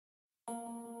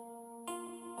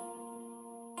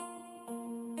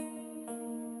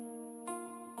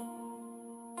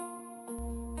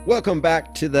Welcome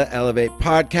back to the Elevate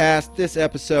Podcast. This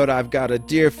episode, I've got a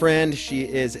dear friend. She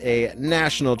is a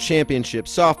national championship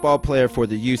softball player for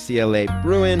the UCLA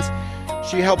Bruins.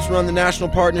 She helps run the national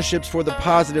partnerships for the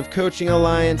Positive Coaching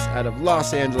Alliance out of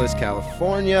Los Angeles,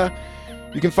 California.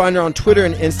 You can find her on Twitter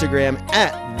and Instagram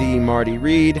at the Marty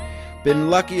Reed.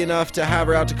 Been lucky enough to have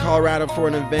her out to Colorado for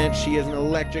an event. She is an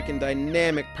electric and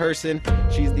dynamic person.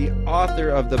 She's the author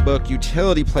of the book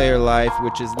Utility Player Life,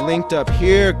 which is linked up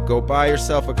here. Go buy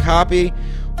yourself a copy.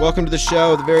 Welcome to the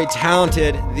show, the very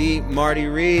talented, the Marty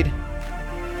Reed.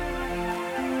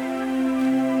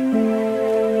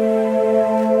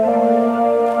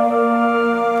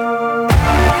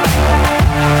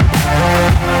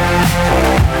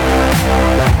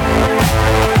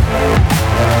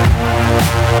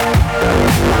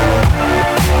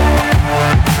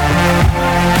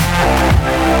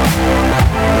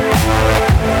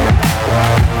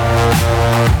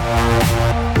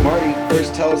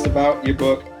 About your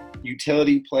book,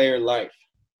 Utility Player Life.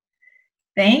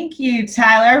 Thank you,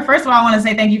 Tyler. First of all, I want to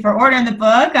say thank you for ordering the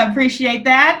book. I appreciate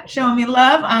that, showing me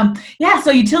love.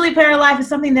 So Utility Player Life is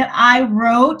something that I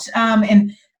wrote,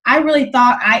 and I really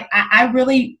thought I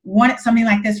really wanted something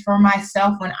like this for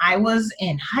myself when I was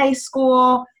in high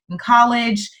school, in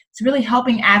college. It's really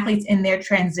helping athletes in their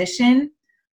transition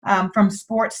from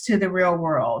sports to the real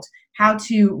world, how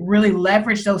to really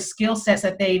leverage those skill sets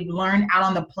that they've learned out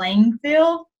on the playing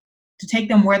field to take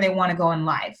them where they want to go in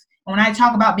life. When I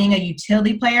talk about being a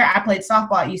utility player, I played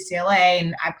softball at UCLA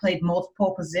and I played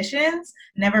multiple positions,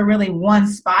 never really one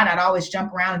spot. I'd always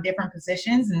jump around in different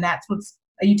positions, and that's what's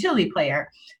a utility player.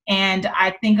 And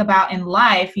I think about in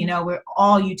life, we're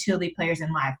all utility players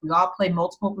in life. We all play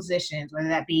multiple positions, whether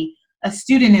that be a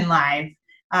student in life,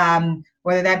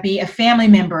 whether that be a family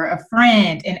member, a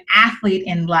friend, an athlete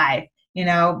in life,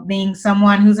 being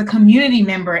someone who's a community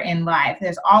member in life.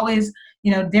 There's always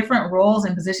different roles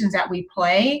and positions that we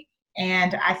play.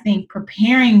 And I think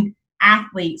preparing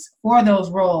athletes for those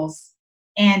roles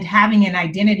and having an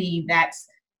identity that's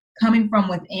coming from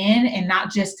within and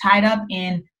not just tied up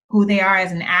in who they are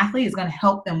as an athlete is going to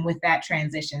help them with that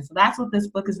transition. So that's what this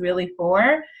book is really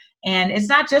for. And it's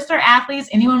not just for athletes.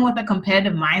 Anyone with a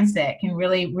competitive mindset can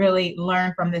really, really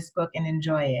learn from this book and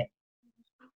enjoy it.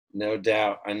 No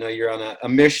doubt. I know you're on a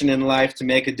mission in life to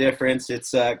make a difference.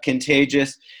 It's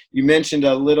contagious. You mentioned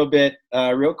a little bit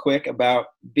real quick about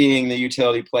being the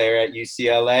utility player at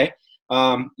UCLA.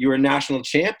 You were a national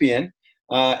champion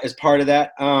as part of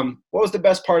that. What was the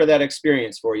best part of that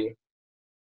experience for you?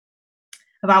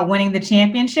 About winning the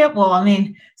championship? Well,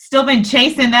 still been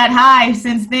chasing that high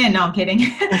since then. No, I'm kidding.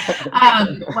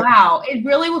 Wow. It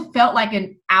really felt like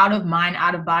an out of mind,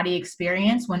 out of body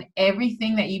experience when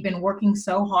everything that you've been working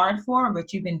so hard for,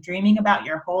 but you've been dreaming about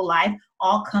your whole life,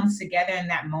 all comes together in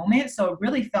that moment. So it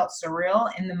really felt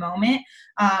surreal in the moment.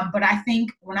 But I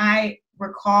think when I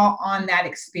recall on that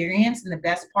experience, and the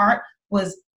best part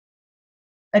was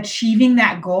achieving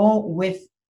that goal with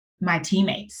my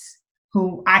teammates,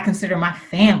 who I consider my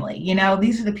family.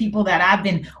 These are the people that I've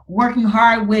been working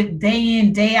hard with day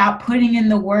in, day out, putting in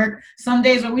the work. Some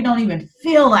days where we don't even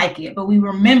feel like it, but we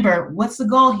remember what's the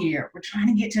goal here. We're trying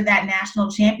to get to that national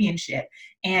championship.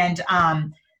 And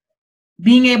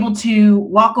being able to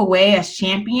walk away as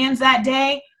champions that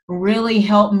day really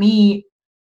helped me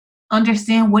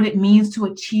understand what it means to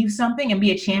achieve something and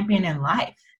be a champion in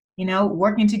life.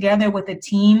 Working together with a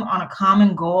team on a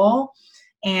common goal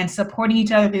and supporting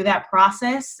each other through that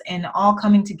process and all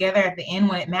coming together at the end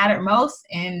when it mattered most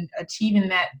and achieving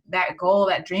that goal,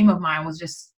 that dream of mine was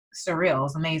just surreal. It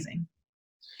was amazing.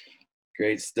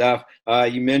 Great stuff.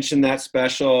 You mentioned that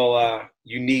special,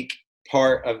 unique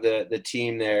part of the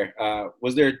team there.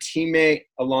 Was there a teammate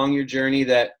along your journey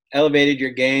that elevated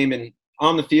your game and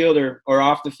on the field or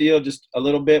off the field just a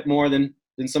little bit more than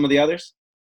some of the others?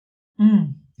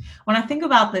 When I think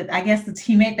about the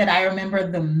teammate that I remember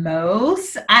the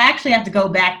most, I actually have to go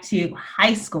back to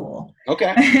high school.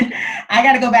 Okay. I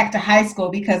got to go back to high school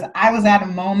because I was at a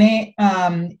moment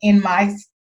in my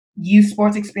youth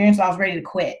sports experience where I was ready to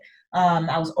quit.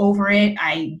 I was over it.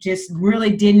 I just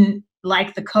really didn't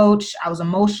like the coach. I was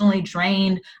emotionally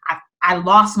drained. I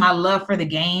lost my love for the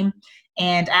game.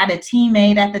 And I had a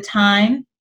teammate at the time.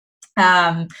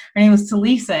 Her name was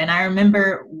Talisa, and I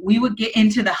remember we would get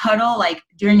into the huddle like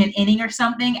during an inning or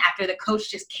something after the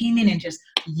coach just came in and just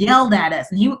yelled at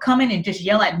us, and he would come in and just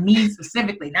yell at me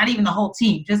specifically, not even the whole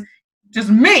team, just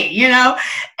me,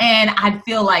 and I'd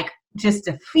feel like just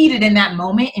defeated in that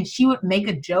moment, and she would make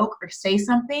a joke or say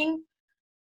something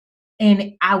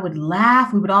and I would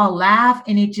laugh, we would all laugh,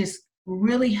 and it just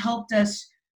really helped us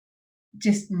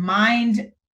just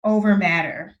mind over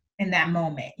matter in that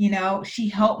moment. You know, she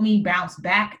helped me bounce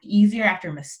back easier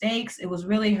after mistakes. It was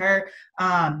really her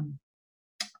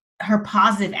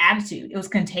positive attitude. It was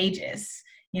contagious,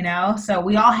 you know? So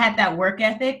we all had that work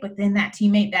ethic, but then that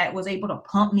teammate that was able to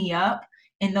pump me up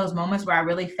in those moments where I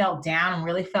really felt down and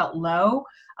really felt low,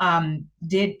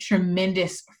 did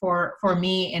tremendous for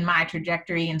me in my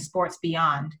trajectory in sports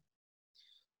beyond.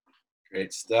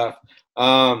 Great stuff.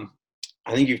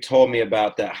 I think you've told me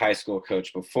about that high school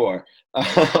coach before.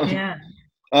 Yeah.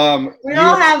 We You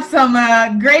all have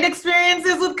some great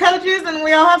experiences with coaches, and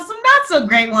we all have some not so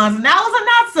great ones. And that was a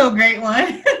not so great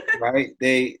one. right?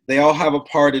 They all have a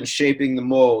part in shaping the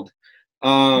mold.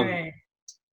 Right.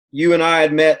 You and I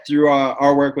had met through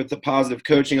our work with the Positive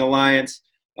Coaching Alliance,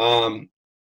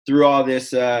 through all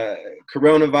this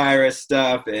coronavirus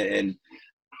stuff and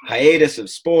hiatus of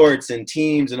sports and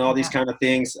teams and all these kind of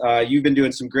things. You've been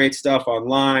doing some great stuff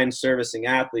online, servicing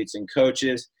athletes and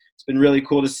coaches. It's been really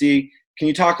cool to see. Can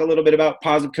you talk a little bit about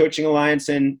Positive Coaching Alliance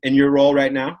and your role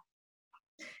right now?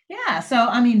 Yeah. So,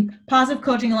 I mean, Positive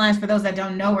Coaching Alliance, for those that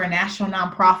don't know, we're a national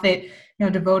nonprofit,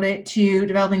 devoted to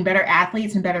developing better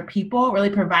athletes and better people,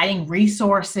 really providing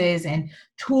resources and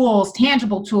tools,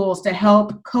 tangible tools to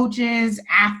help coaches,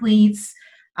 athletes,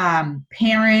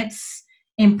 parents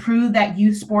improve that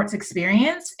youth sports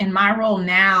experience. And my role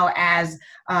now as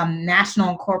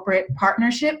national corporate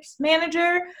partnerships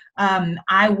manager,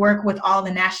 I work with all the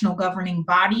national governing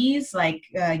bodies like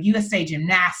USA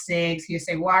Gymnastics,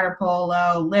 USA Water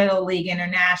Polo, Little League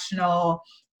International,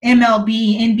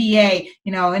 MLB, NBA,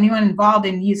 anyone involved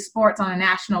in youth sports on a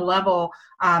national level,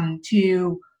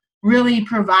 to really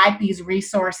provide these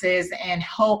resources and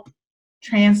help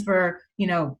transfer,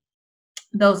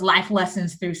 those life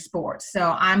lessons through sports.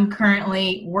 So I'm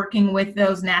currently working with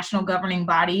those national governing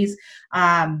bodies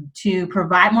to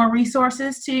provide more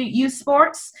resources to youth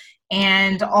sports,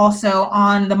 and also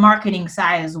on the marketing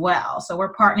side as well. So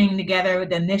we're partnering together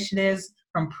with initiatives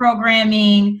from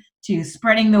programming to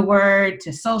spreading the word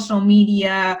to social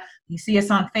media. You see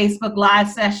us on Facebook Live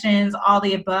sessions, all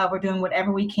the above. We're doing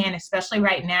whatever we can, especially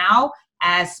right now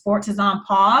as sports is on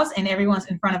pause and everyone's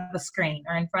in front of a screen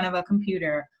or in front of a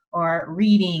computer or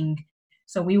reading.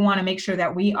 So we want to make sure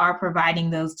that we are providing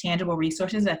those tangible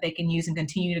resources that they can use and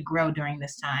continue to grow during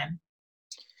this time.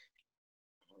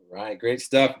 All right, great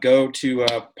stuff. Go to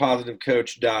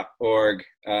positivecoach.org.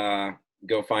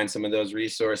 Go find some of those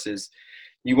resources.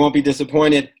 You won't be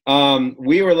disappointed.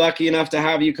 We were lucky enough to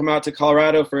have you come out to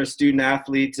Colorado for a student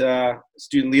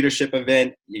leadership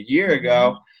event a year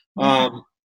ago. And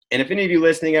if any of you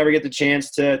listening ever get the chance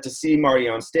to see Marty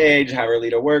on stage, have her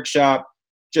lead a workshop,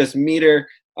 just meet her.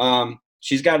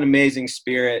 She's got an amazing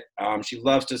spirit. She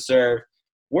loves to serve.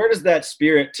 Where does that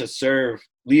spirit to serve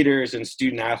leaders and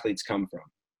student athletes come from?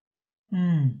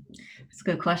 That's a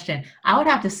good question. I would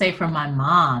have to say from my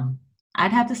mom.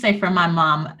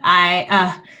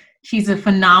 She's a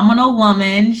phenomenal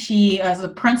woman. She is a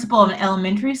principal of an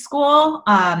elementary school.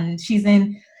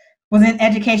 Was in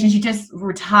education. She just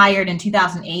retired in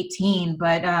 2018,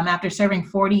 but after serving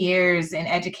 40 years in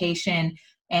education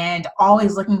and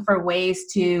always looking for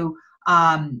ways to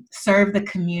serve the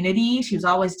community, she was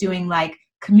always doing like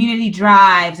community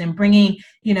drives and bringing,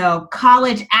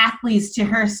 college athletes to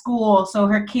her school so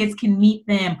her kids can meet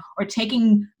them, or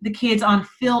taking the kids on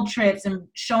field trips and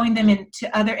showing them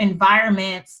into other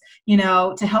environments,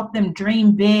 to help them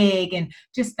dream big, and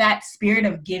just that spirit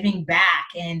of giving back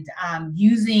and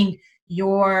using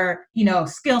your,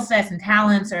 skill sets and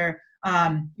talents, or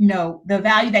the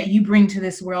value that you bring to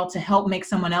this world to help make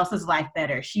someone else's life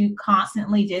better. She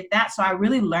constantly did that. So I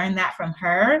really learned that from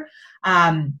her.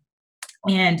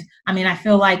 And I mean, I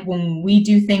feel like when we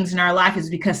do things in our life, it's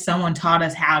because someone taught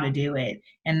us how to do it.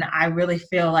 And I really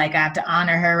feel like I have to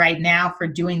honor her right now for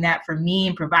doing that for me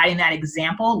and providing that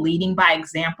example, leading by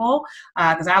example,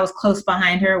 because I was close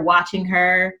behind her, watching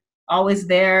her, always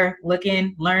there,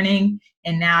 looking, learning.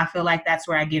 And now I feel like that's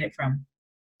where I get it from.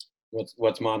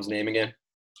 What's mom's name again?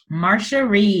 Marsha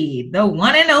Reed, the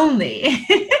one and only.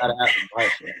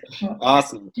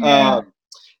 Awesome. Yeah.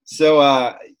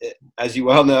 So as you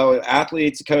well know,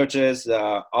 athletes, coaches,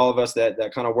 all of us that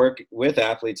kind of work with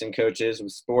athletes and coaches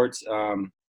with sports,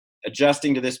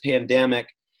 adjusting to this pandemic,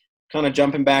 kind of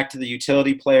jumping back to the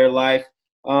utility player life.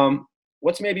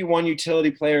 What's maybe one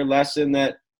utility player lesson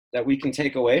that we can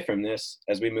take away from this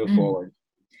as we move forward?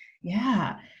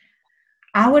 Yeah,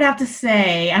 I would have to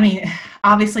say, I mean,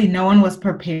 obviously no one was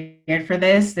prepared for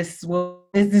this. This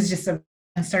is just a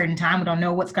uncertain time. We don't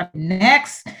know what's coming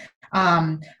next.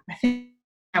 I think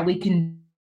that we can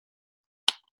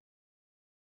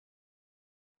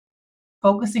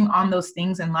focusing on those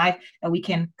things in life that we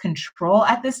can control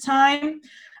at this time.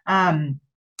 And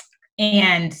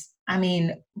I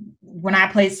mean, when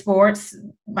I played sports,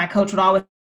 my coach would always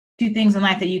two things in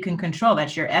life that you can control.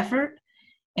 That's your effort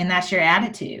and that's your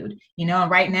attitude. And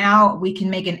right now we can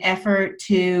make an effort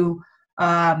to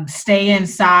stay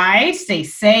inside, stay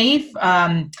safe,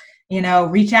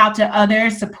 reach out to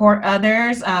others, support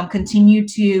others, continue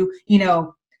to,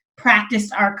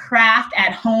 practice our craft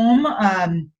at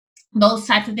home. Those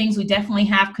types of things we definitely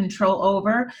have control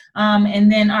over.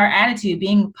 And then our attitude,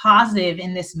 being positive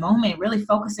in this moment, really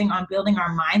focusing on building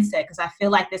our mindset, because I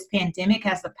feel like this pandemic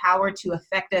has the power to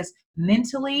affect us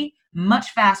mentally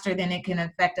much faster than it can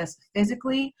affect us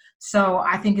physically. So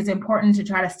I think it's important to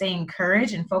try to stay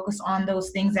encouraged and focus on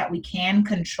those things that we can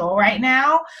control right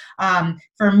now.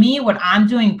 For me, what I'm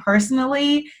doing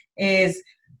personally is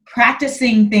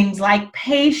practicing things like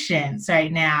patience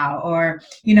right now, or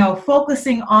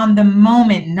focusing on the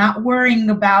moment, not worrying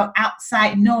about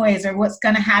outside noise or what's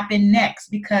going to happen next.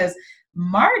 Because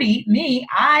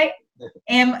I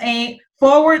am a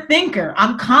forward thinker.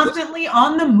 I'm constantly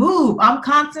on the move. I'm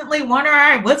constantly wondering, all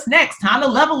right, what's next? Time to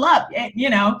level up.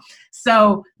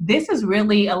 So this has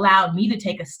really allowed me to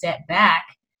take a step back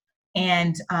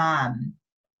and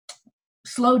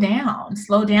slow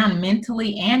down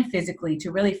mentally and physically,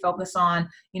 to really focus on,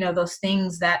 those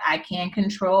things that I can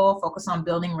control, focus on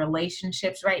building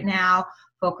relationships right now,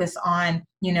 focus on,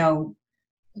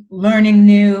 learning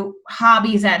new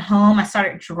hobbies at home. I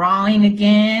started drawing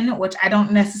again, which I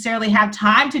don't necessarily have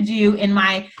time to do in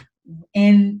my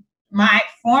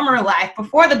former life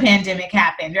before the pandemic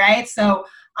happened, right? So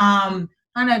kind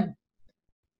of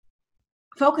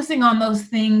focusing on those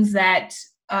things that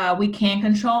we can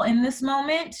control in this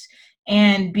moment,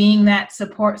 and being that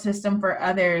support system for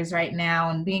others right now,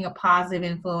 and being a positive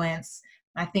influence.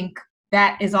 I think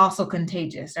that is also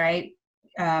contagious, right?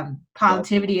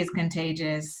 Positivity is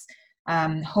contagious.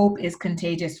 Hope is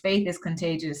contagious. Faith is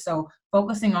contagious. So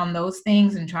focusing on those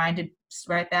things and trying to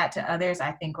spread that to others,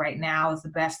 I think right now is the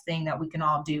best thing that we can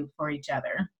all do for each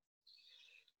other.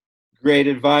 Great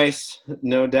advice,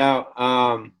 no doubt.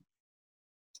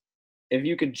 If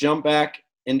you could jump back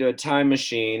into a time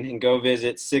machine and go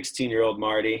visit 16-year-old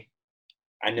Marty,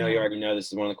 I know you already know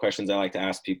this is one of the questions I like to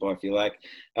ask people, I feel like.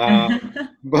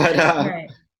 But right.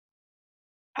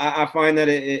 I find that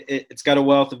it's got a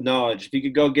wealth of knowledge. If you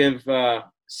could go give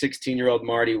 16-year-old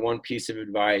Marty one piece of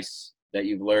advice that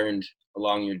you've learned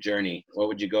along your journey, what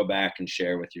would you go back and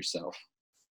share with yourself?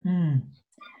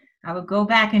 I would go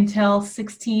back and tell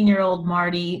 16-year-old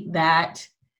Marty that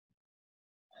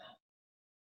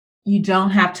you don't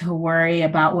have to worry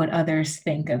about what others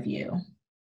think of you.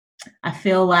 I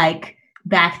feel like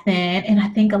back then, and I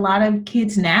think a lot of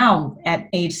kids now at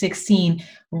age 16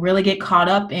 really get caught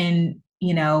up in,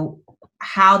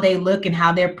 how they look and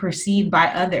how they're perceived by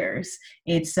others.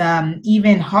 It's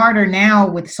even harder now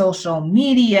with social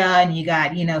media, and you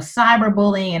got,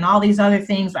 cyberbullying and all these other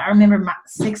things. I remember my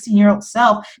 16-year-old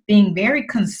self being very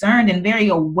concerned and very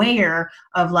aware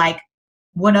of like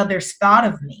what others thought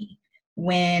of me,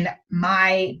 when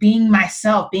being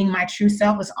myself, being my true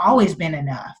self has always been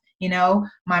enough.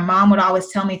 My mom would always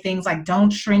tell me things like,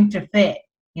 don't shrink to fit,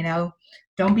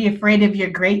 don't be afraid of your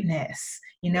greatness,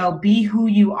 be who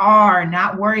you are,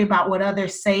 not worry about what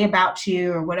others say about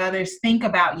you or what others think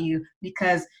about you,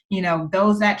 because,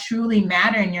 those that truly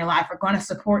matter in your life are going to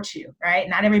support you, right?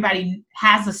 Not everybody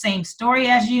has the same story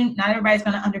as you. Not everybody's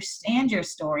going to understand your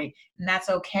story, and that's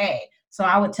okay. So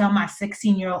I would tell my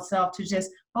 16-year-old self to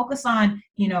just focus on,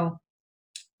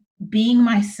 being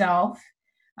myself,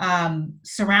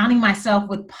 surrounding myself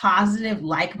with positive,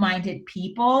 like-minded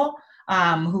people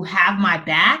who have my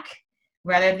back,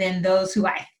 rather than those who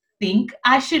I think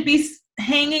I should be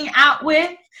hanging out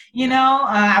with.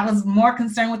 I was more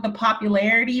concerned with the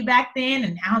popularity back then,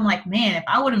 and now I'm like, man, if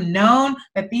I would have known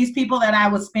that these people that I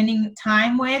was spending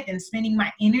time with and spending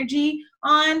my energy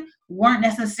on weren't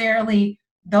necessarily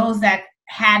those that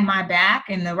had my back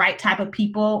and the right type of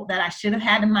people that I should have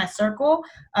had in my circle,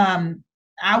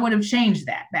 I would have changed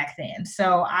that back then.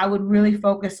 So I would really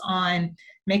focus on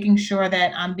making sure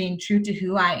that I'm being true to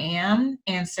who I am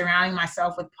and surrounding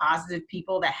myself with positive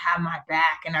people that have my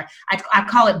back. And I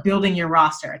call it building your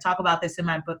roster. I talk about this in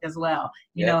my book as well.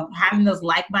 Having those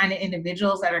like-minded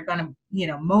individuals that are going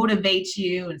to, motivate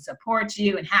you and support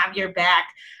you and have your back.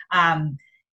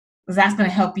 Because that's going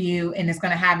to help you, and it's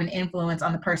going to have an influence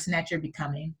on the person that you're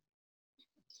becoming.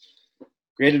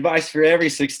 Great advice for every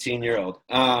 16-year-old.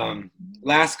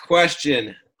 Last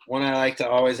question, one I like to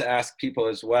always ask people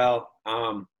as well.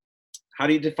 How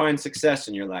do you define success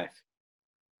in your life?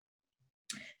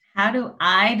 How do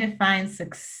I define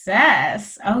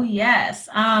success? Oh, yes.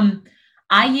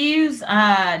 I use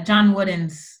John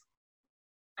Wooden's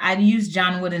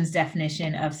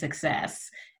definition of success.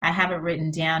 I have it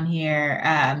written down here.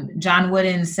 John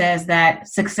Wooden says that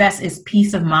success is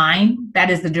peace of mind. That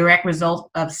is the direct result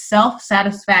of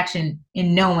self-satisfaction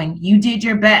in knowing you did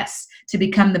your best to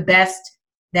become the best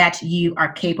that you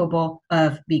are capable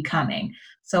of becoming.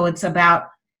 So it's about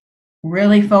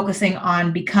really focusing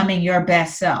on becoming your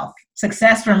best self.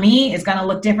 Success for me is going to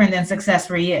look different than success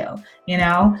for you, you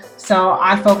know? So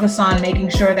I focus on making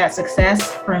sure that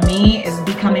success for me is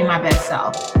becoming my best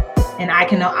self. And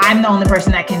I'm the only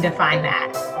person that can define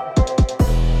that.